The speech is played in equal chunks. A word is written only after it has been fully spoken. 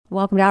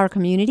Welcome to our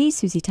community.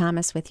 Susie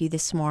Thomas with you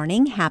this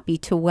morning. Happy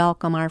to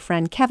welcome our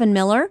friend Kevin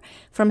Miller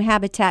from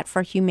Habitat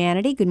for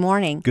Humanity. Good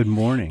morning. Good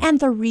morning. And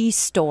the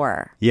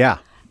Restore. Yeah.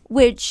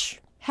 Which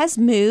has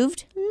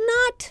moved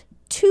not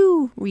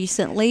too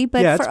recently,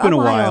 but yeah, for it's been a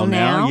while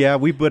now. Yeah,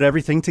 we put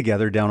everything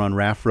together down on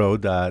Raft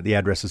Road. The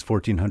address is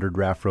 1400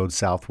 Raft Road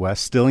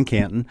Southwest, still in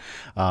Canton.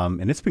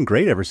 And it's been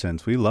great ever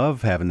since. We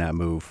love having that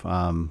move.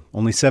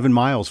 Only 7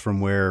 miles from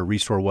where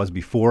Restore was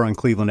before on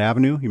Cleveland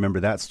Avenue. You remember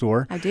that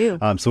store? I do.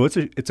 So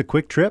it's a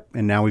quick trip,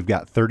 and now we've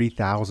got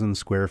 30,000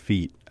 square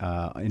feet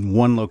in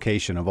one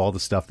location of all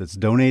the stuff that's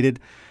donated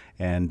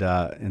and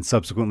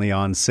subsequently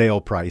on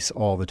sale price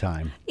all the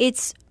time.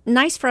 It's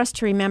nice for us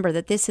to remember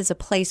that this is a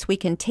place we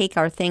can take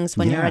our things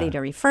when you're ready to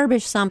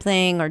refurbish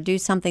something or do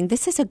something.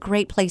 This is a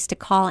great place to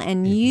call,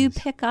 and you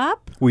pick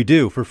up? We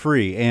do, for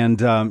free.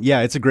 And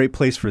it's a great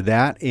place for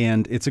that.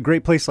 And it's a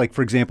great place, like,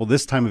 for example,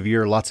 this time of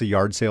year, lots of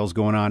yard sales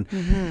going on.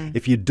 Mm-hmm.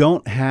 If you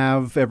don't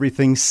have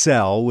everything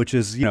sell, which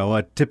is,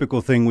 a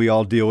typical thing we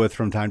all deal with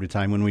from time to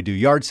time when we do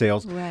yard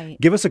sales, right.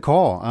 Give us a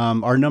call.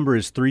 Our number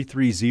is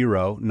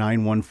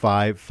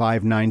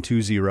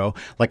 330-915-5920.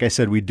 Like I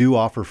said, we do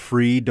offer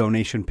free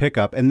donation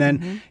pickup. And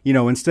then,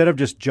 instead of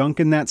just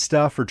junking that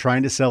stuff or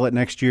trying to sell it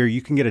next year,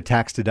 you can get a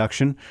tax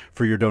deduction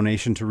for your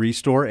donation to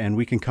Restore, and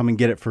we can come and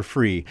get it for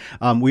free.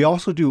 We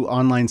also do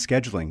online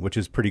scheduling, which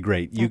is pretty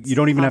great. You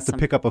don't even have to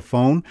pick up a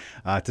phone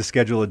to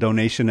schedule a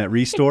donation at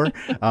Restore.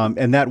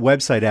 And that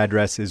website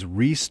address is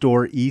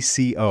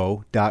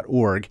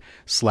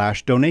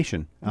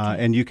restoreeco.org/donation.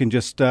 And you can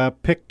just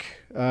pick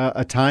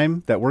a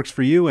time that works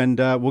for you, and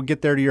we'll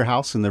get there to your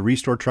house, and the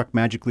Restore truck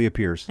magically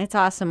appears. It's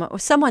awesome.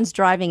 Someone's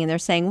driving, and they're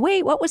saying,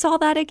 wait, what was all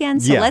that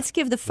again? So let's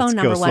give the phone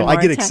number one more I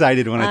get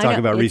excited when I talk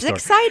about Restore.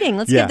 It's exciting.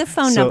 Let's give the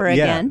phone number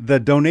again. The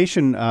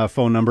donation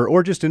phone number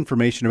or just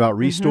information about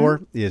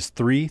Restore is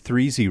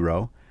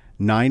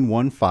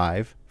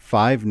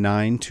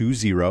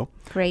 330-915-5920.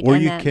 Great. Or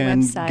you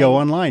can go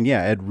online,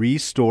 at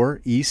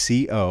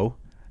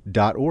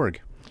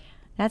restoreeco.org.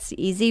 That's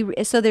easy.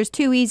 So there's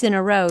 2 E's in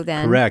a row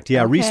then. Correct.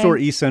 Yeah. Okay. Restore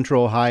East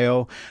Central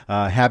Ohio,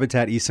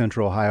 Habitat East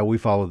Central Ohio. We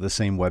follow the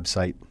same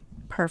website.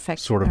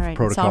 Perfect. Sort of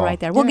protocol. It's all right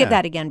there. We'll give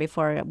that again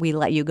before we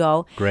let you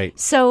go. Great.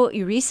 So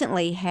you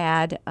recently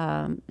had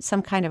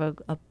some kind of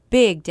a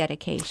big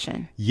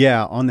dedication.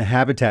 Yeah, on the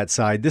Habitat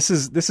side, this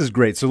is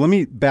great. So let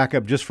me back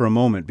up just for a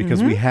moment,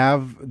 because we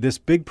have this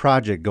big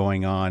project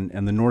going on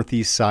the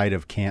northeast side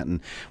of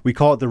Canton. We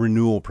call it the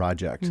Renewal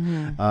Project.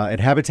 At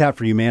Habitat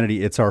for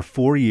Humanity, it's our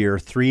 4-year,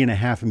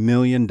 $3.5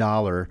 million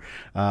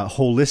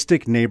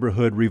holistic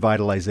neighborhood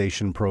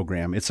revitalization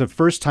program. It's the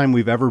first time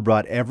we've ever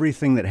brought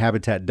everything that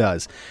Habitat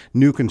does: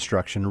 new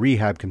construction,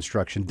 rehab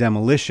construction,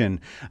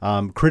 demolition,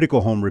 critical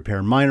home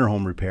repair, minor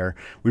home repair.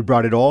 We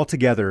brought it all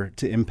together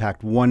to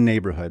impact one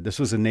neighborhood. This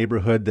was a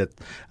neighborhood that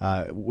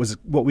was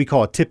what we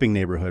call a tipping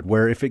neighborhood,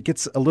 where if it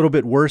gets a little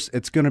bit worse,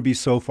 it's going to be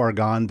so far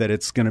gone that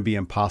it's going to be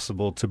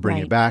impossible to bring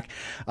it back.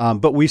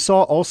 But we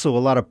saw also a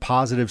lot of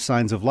positive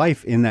signs of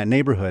life in that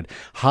neighborhood.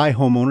 High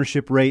home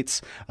ownership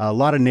rates, a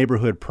lot of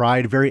neighborhood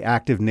pride, very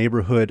active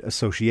neighborhood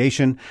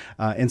association.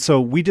 And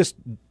so we just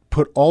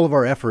put all of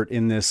our effort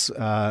in this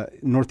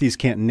Northeast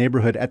Canton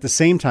neighborhood, at the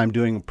same time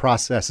doing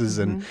processes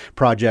and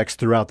projects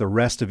throughout the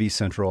rest of East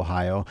Central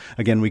Ohio.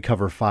 Again, we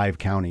cover 5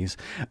 counties.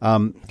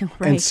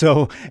 And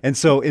so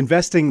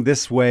investing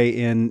this way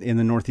in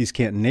the Northeast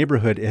Canton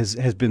neighborhood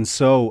has been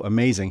so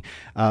amazing.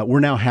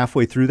 We're now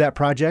halfway through that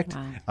project.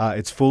 Wow.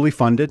 It's fully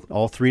funded,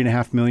 all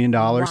 $3.5 million,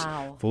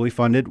 fully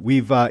funded.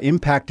 We've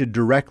impacted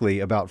directly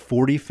about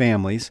 40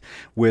 families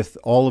with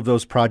all of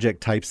those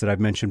project types that I've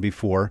mentioned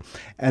before.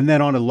 And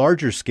then on a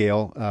larger scale,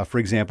 for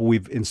example,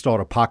 we've installed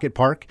a pocket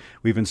park.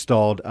 We've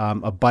installed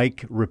a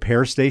bike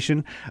repair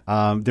station.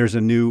 There's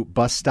a new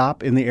bus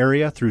stop in the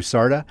area through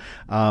SARTA.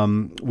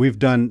 We've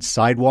done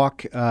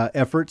sidewalk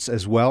efforts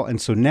as well. And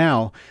so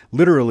now,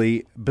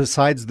 literally,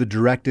 besides the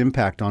direct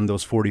impact on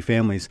those 40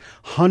 families,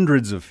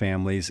 hundreds of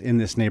families in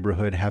this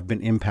neighborhood have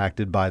been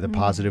impacted by the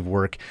positive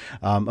work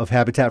of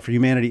Habitat for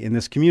Humanity in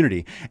this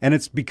community. And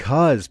it's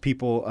because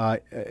people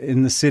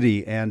in the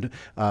city and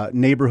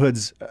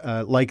neighborhoods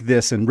like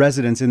this and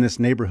residents in this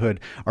neighborhood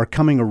are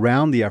coming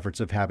around the efforts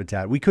of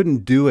Habitat. We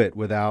couldn't do it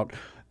without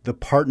the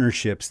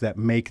partnerships that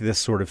make this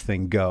sort of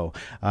thing go.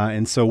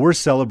 And so we're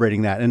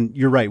celebrating that. And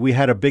you're right, we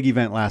had a big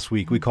event last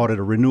week. We called it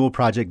a Renewal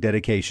Project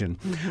dedication,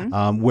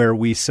 where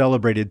we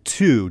celebrated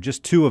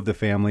just two of the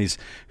families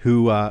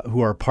who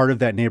are part of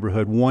that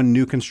neighborhood. One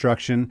new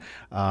construction,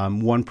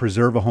 one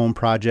preserve a home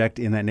project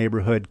in that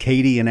neighborhood.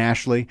 Katie and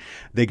Ashley,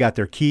 they got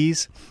their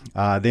keys.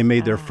 They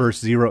made their first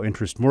zero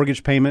interest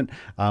mortgage payment.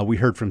 We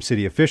heard from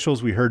city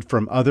officials. We heard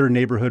from other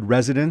neighborhood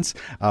residents.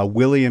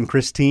 Willie and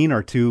Christine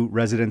are 2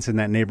 residents in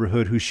that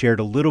neighborhood who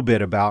shared a little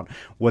bit about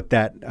what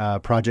that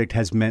project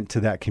has meant to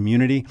that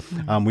community.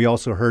 We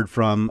also heard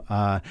from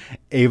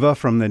Ava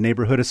from the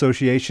Neighborhood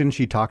Association.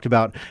 She talked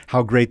about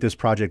how great this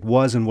project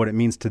was and what it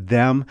means to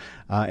them.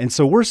 And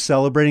so we're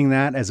celebrating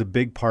that as a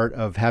big part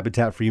of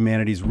Habitat for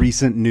Humanity's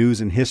recent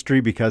news and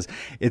history, because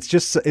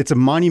it's a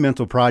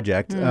monumental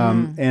project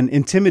and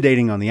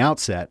intimidating on the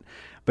outset.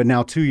 But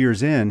now 2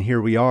 years in,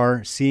 here we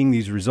are seeing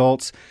these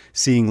results,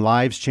 seeing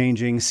lives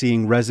changing,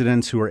 seeing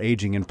residents who are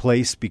aging in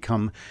place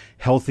become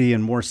healthy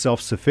and more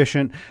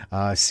self-sufficient,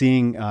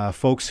 seeing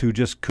folks who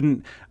just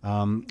couldn't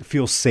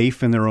feel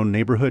safe in their own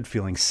neighborhood,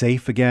 feeling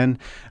safe again.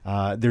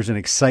 There's an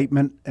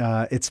excitement.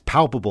 It's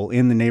palpable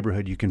in the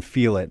neighborhood. You can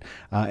feel it.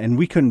 And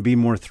we couldn't be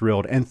more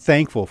thrilled and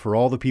thankful for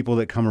all the people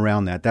that come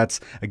around that. That's,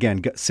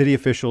 again, city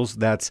officials.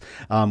 That's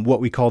what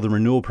we call the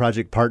Renewal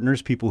Project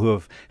partners, people who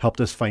have helped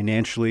us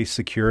financially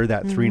secure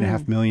that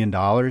 $3.5 million.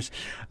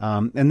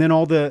 And then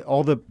all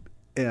the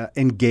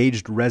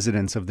engaged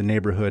residents of the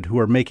neighborhood who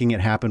are making it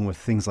happen with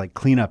things like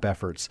cleanup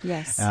efforts,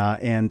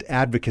 and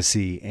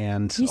advocacy,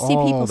 and you see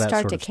all people that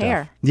start sort to of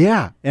care. Stuff.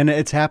 Yeah, and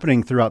it's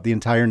happening throughout the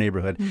entire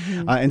neighborhood.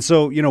 And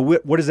so,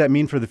 what does that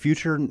mean for the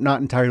future?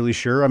 Not entirely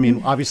sure. I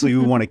mean, obviously,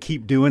 we want to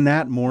keep doing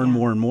that more and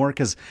more and more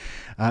because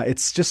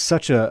it's just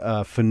such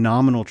a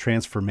phenomenal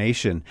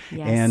transformation,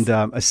 and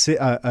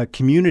a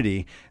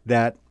community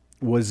that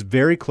was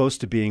very close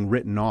to being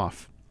written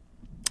off.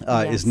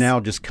 Is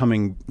now just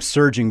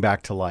surging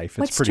back to life.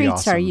 It's pretty awesome. What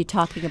streets are you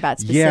talking about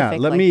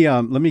specifically?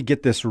 Yeah, let me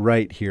get this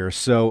right here.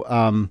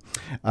 So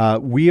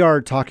we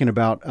are talking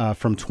about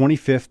from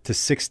 25th to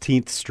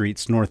 16th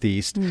Streets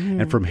Northeast,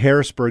 and from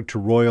Harrisburg to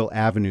Royal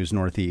Avenues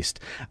Northeast.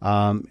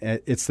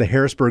 It's the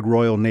Harrisburg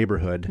Royal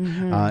neighborhood,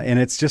 and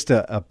it's just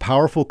a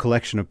powerful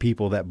collection of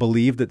people that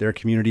believe that their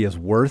community is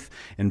worth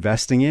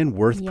investing in,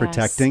 worth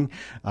protecting,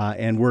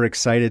 and we're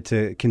excited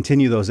to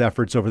continue those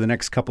efforts over the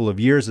next couple of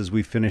years as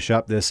we finish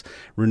up this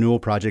renewal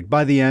project.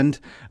 By the end,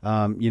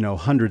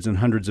 hundreds and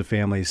hundreds of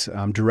families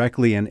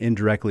directly and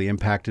indirectly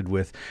impacted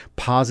with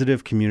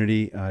positive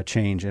community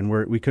change. And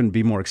we couldn't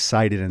be more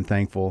excited and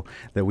thankful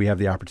that we have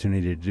the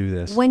opportunity to do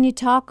this. When you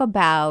talk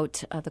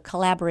about the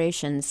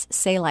collaborations,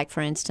 say like, for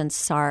instance,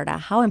 SARDA,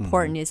 how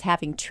important is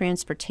having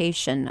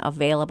transportation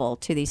available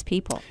to these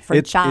people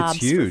for jobs,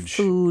 it's huge.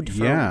 For food,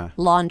 for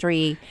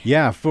laundry?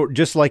 Yeah,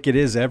 just like it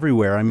is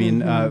everywhere. I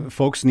mean,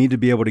 folks need to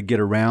be able to get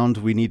around.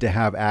 We need to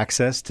have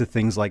access to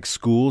things like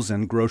schools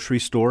and grocery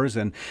stores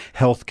and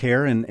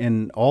healthcare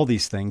and all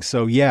these things.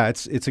 So yeah,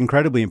 it's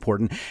incredibly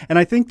important. And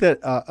I think that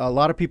a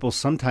lot of people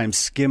sometimes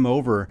skim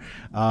over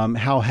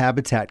how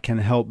Habitat can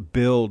help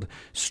build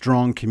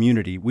strong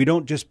community. We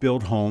don't just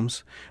build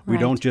homes. We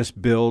don't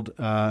just build.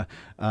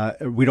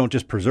 We don't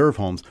just preserve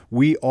homes.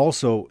 We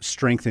also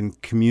strengthen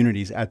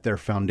communities at their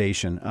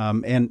foundation.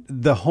 And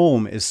the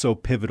home is so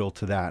pivotal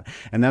to that.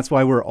 And that's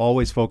why we're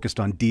always focused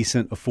on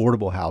decent,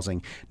 affordable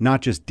housing,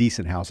 not just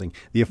decent housing.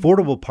 The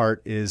affordable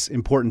part is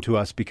important to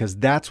us because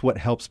that's what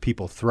helps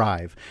people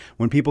thrive.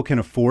 When people can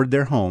afford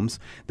their homes,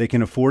 they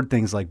can afford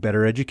things like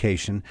better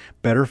education,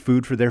 better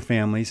food for their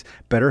families,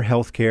 better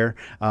health care,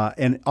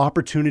 and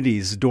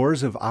opportunities,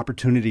 doors of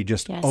opportunity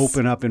just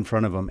open up in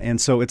front of them.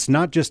 And so it's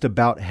not just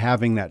about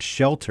having that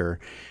shelter,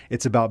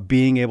 it's about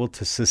being able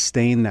to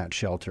sustain that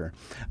shelter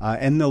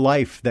and the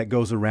life that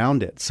goes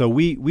around it. So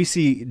we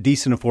see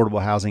decent,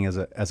 affordable housing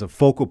as a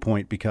focal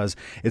point because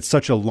it's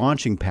such a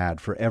launching pad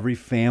for every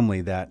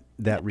family that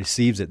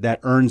receives it, that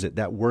earns it,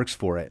 that works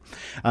for it.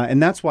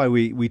 And that's why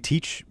we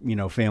teach,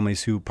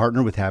 families who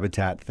partner with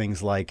Habitat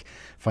things like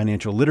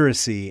financial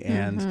literacy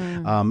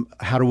and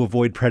how to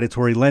avoid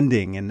predatory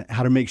lending and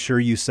how to make sure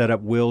you set up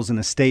wills and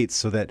estates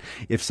so that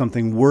if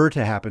something were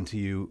to happen to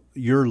you,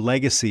 your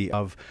legacy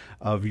of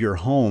your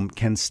home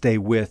can stay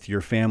with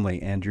your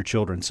family and your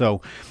children.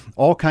 So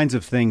all kinds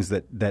of things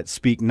that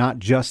speak not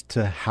just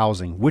to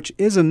housing, which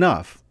is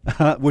enough,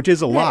 which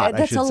is a lot,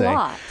 I should say.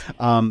 That's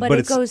a lot. But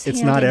it goes it's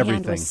hand not in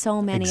everything. hand with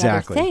so many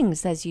other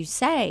things, as you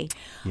say.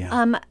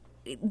 Yeah.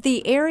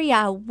 The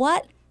area,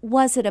 what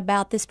was it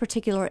about this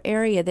particular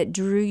area that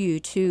drew you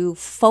to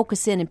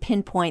focus in and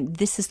pinpoint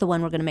this is the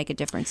one we're going to make a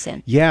difference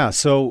in? Yeah,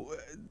 so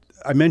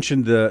I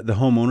mentioned the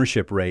home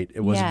ownership rate.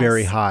 It was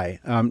very high.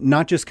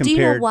 Not just compared.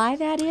 Do you know why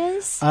that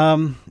is?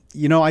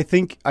 I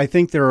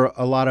think there are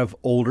a lot of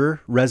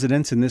older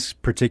residents in this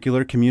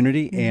particular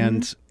community,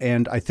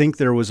 and I think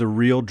there was a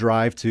real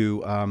drive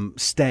to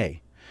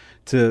stay,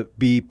 to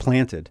be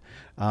planted.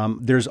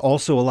 There's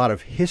also a lot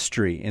of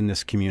history in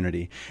this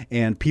community,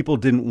 and people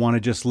didn't want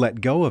to just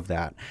let go of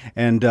that.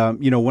 And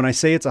when I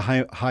say it's a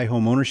high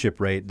home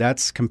ownership rate,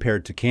 that's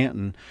compared to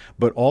Canton,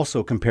 but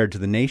also compared to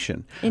the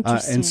nation.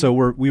 Interesting. And so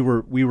we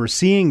were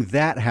seeing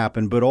that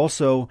happen, but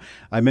also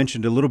I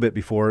mentioned a little bit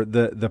before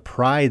the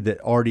pride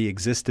that already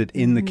existed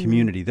in the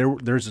community.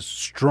 There's a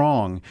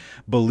strong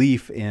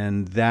belief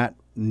in that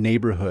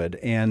neighborhood,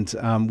 and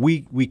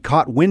we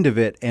caught wind of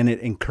it, and it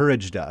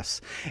encouraged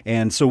us.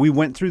 And so we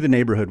went through the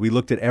neighborhood. We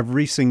looked at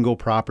every single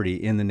property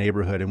in the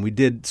neighborhood, and we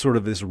did sort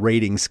of this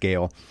rating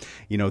scale.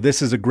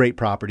 This is a great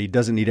property,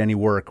 doesn't need any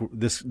work.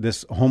 This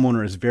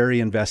homeowner is very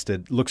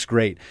invested, looks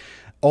great.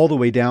 All the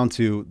way down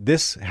to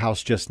this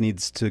house just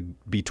needs to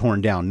be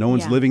torn down. No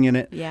one's living in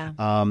it. Yeah.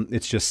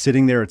 It's just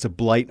sitting there. It's a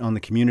blight on the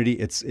community.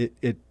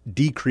 It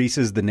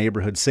decreases the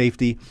neighborhood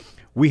safety.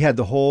 we had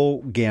the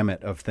whole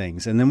gamut of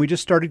things. And then we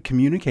just started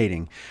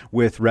communicating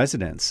with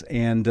residents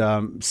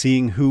and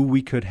seeing who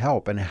we could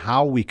help and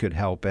how we could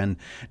help, and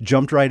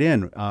jumped right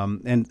in.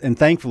 And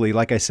thankfully,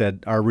 like I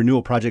said, our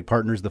renewal project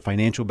partners, the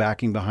financial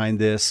backing behind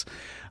this,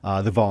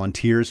 the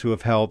volunteers who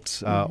have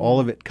helped, all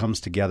of it comes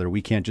together.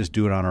 We can't just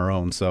do it on our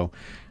own. So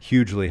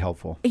hugely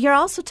helpful. You're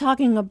also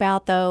talking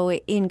about, though,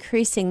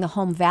 increasing the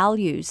home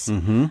values.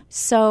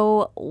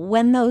 So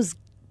when those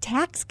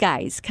tax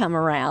guys come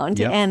around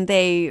and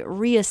they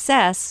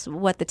reassess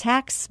what the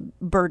tax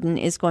burden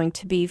is going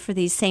to be for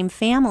these same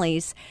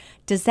families,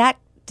 does that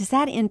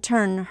in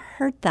turn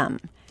hurt them?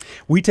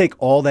 We take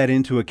all that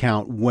into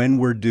account when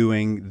we're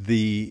doing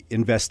the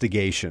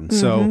investigation.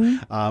 So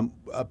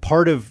a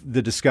part of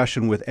the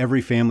discussion with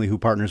every family who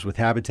partners with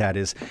Habitat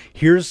is,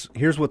 here's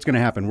what's going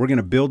to happen. We're going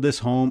to build this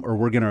home, or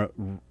we're going to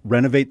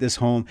renovate this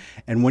home.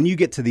 And when you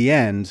get to the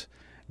end,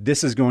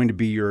 this is going to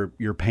be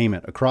your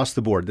payment across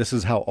the board. This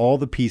is how all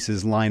the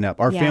pieces line up.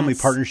 Our family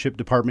partnership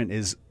department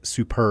is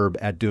superb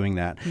at doing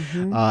that.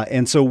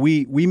 And so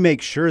we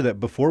make sure that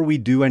before we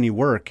do any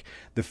work,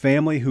 the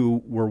family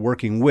who we're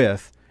working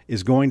with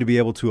is going to be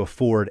able to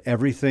afford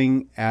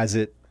everything as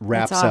it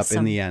wraps up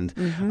in the end.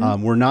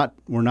 We're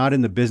not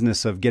in the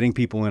business of getting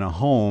people in a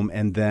home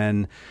and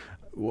then,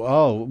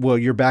 oh, well,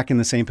 you're back in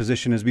the same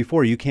position as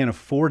before. You can't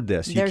afford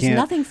this. There's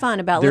nothing fun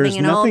about living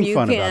in a home you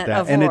can't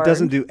afford. And it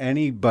doesn't do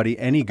anybody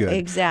any good.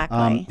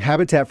 Exactly.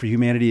 Habitat for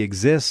Humanity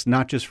exists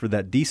not just for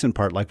that decent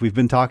part like we've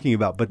been talking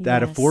about, but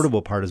that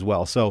affordable part as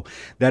well. So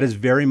that is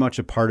very much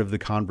a part of the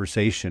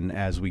conversation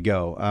as we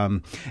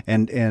go.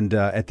 And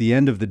at the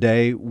end of the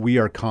day, we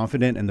are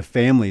confident, and the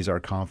families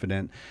are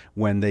confident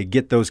when they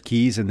get those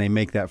keys and they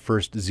make that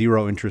first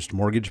zero interest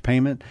mortgage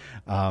payment,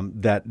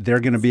 that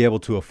they're going to be able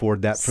to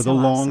afford that for the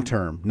long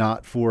term.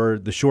 Not for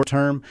the short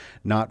term,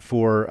 not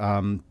for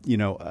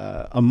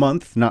a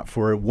month, not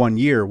for 1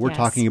 year. We're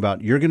talking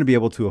about you're going to be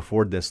able to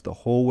afford this the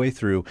whole way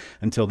through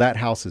until that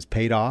house is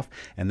paid off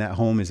and that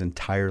home is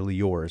entirely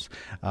yours.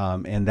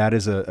 And that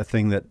is a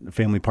thing that the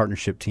Family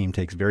Partnership team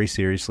takes very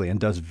seriously and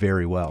does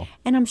very well.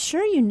 And I'm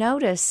sure you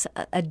notice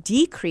a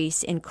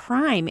decrease in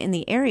crime in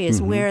the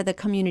areas where the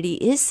community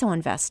is so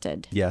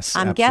invested. Yes,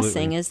 I'm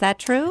guessing. Is that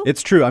true?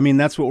 It's true. I mean,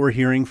 that's what we're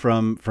hearing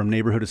from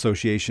neighborhood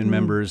association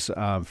members,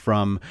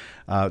 from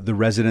the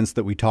residents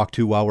that we talk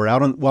to while we're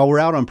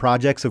out on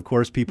projects. Of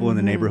course, people in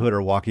the neighborhood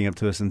are walking up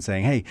to us and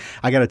saying, "Hey,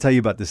 I got to tell you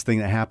about this thing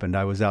that happened.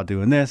 I was out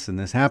doing this and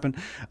this happened."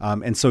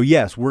 And so,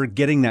 yes, we're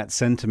getting that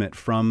sentiment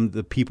from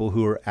the people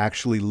who are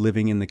actually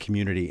living in the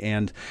community.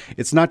 And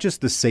it's not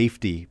just the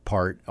safety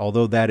part,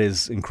 although that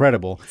is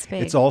incredible.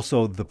 It's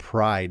also the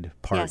pride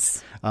part.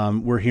 Yes.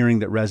 We're hearing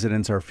that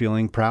residents are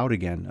feeling proud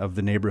again of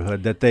the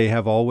neighborhood that they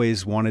have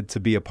always wanted to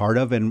be a part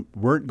of and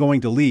weren't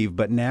going to leave,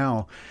 but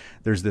now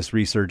there's this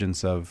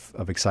resurgence of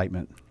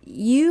excitement.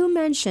 You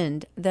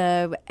mentioned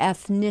the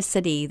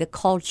ethnicity, the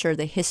culture,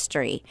 the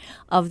history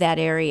of that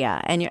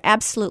area, and you're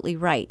absolutely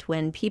right.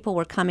 When people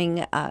were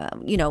coming,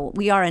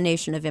 we are a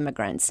nation of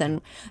immigrants,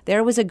 and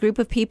there was a group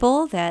of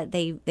people that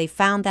they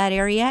found that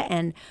area,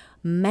 and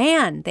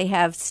man, they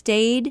have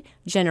stayed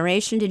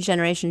generation to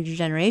generation to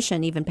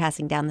generation, even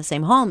passing down the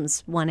same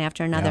homes one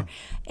after another.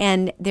 Yeah.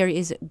 And there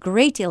is a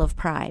great deal of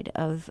pride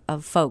of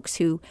folks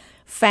who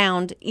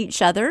found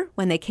each other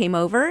when they came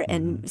over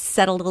and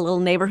settled a little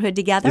neighborhood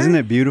together. Isn't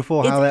it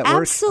beautiful how that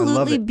works? It's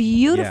absolutely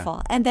beautiful.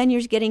 Yeah. And then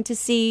you're getting to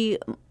see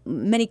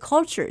many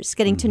cultures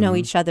getting to know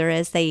each other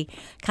as they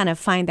kind of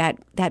find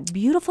that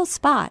beautiful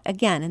spot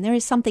again. And there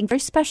is something very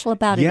special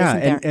about it, isn't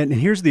there? And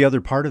here's the other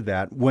part of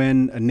that.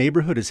 When a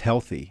neighborhood is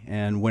healthy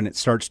and when it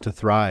starts to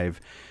thrive,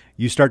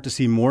 you start to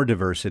see more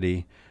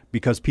diversity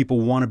because people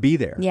want to be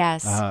there.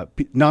 Yes.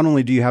 Not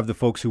only do you have the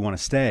folks who want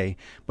to stay,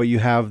 but you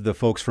have the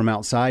folks from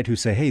outside who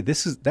say, hey,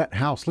 this is that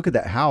house. Look at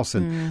that house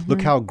and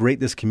look how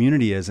great this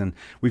community is. And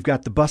we've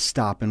got the bus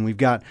stop and we've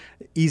got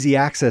easy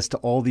access to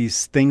all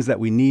these things that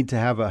we need to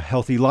have a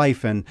healthy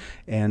life. And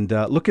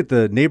look at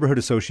the neighborhood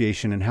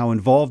association and how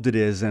involved it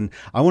is. And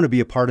I want to be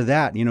a part of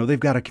that. You know, they've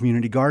got a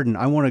community garden.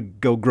 I want to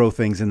go grow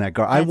things in that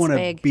garden. I want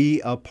to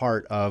be a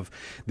part of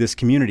this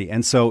community.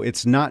 And so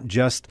it's not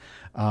just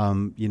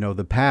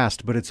the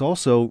past, but it's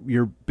also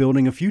you're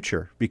building a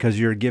future because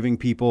you're giving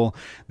people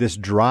this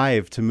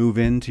drive to move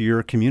into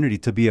your community,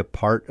 to be a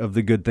part of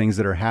the good things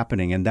that are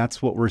happening. And that's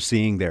what we're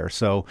seeing there.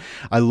 So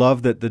I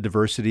love that the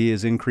diversity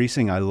is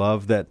increasing. I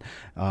love that,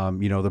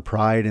 the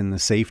pride and the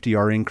safety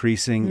are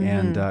increasing.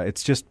 And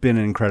it's just been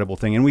an incredible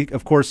thing. And we,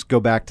 of course, go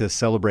back to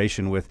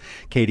celebration with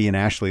Katie and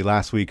Ashley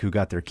last week, who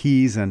got their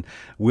keys, and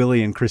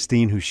Willie and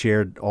Christine, who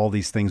shared all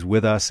these things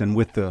with us and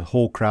with the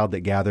whole crowd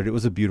that gathered. It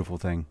was a beautiful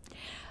thing.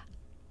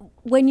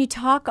 When you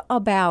talk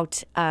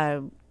about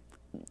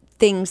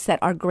things that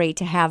are great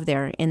to have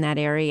there in that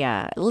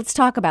area, let's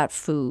talk about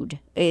food.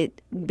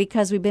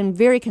 Because we've been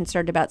very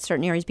concerned about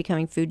certain areas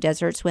becoming food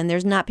deserts. When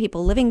there's not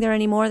people living there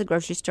anymore, the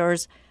grocery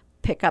stores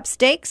pick up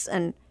steaks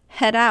and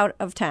head out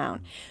of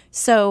town.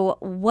 So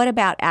what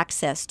about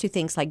access to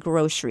things like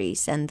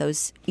groceries and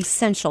those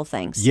essential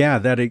things? Yeah,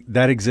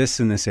 that exists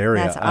in this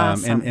area. That's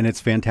awesome. And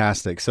it's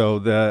fantastic. So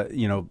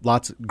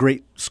lots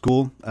great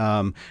school,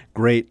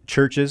 great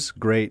churches,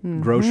 great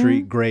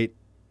grocery, great.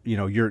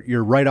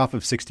 You're right off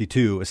of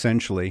 62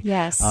 essentially.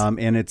 Yes.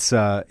 And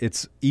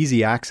it's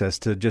easy access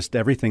to just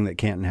everything that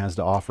Canton has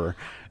to offer,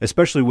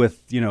 especially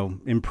with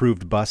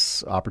improved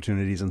bus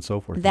opportunities and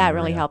so forth. That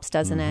really helps,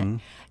 doesn't it?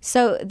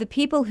 So the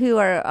people who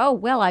are,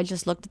 I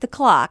just looked at the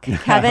clock,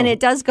 Kevin. It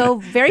does go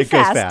very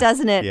fast,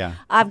 doesn't it? Yeah.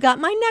 I've got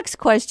my next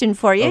question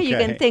for you. Okay. You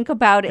can think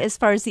about as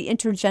far as the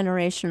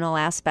intergenerational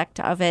aspect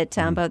of it,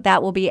 but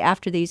that will be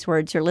after these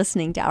words. You're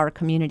listening to Our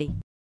Community.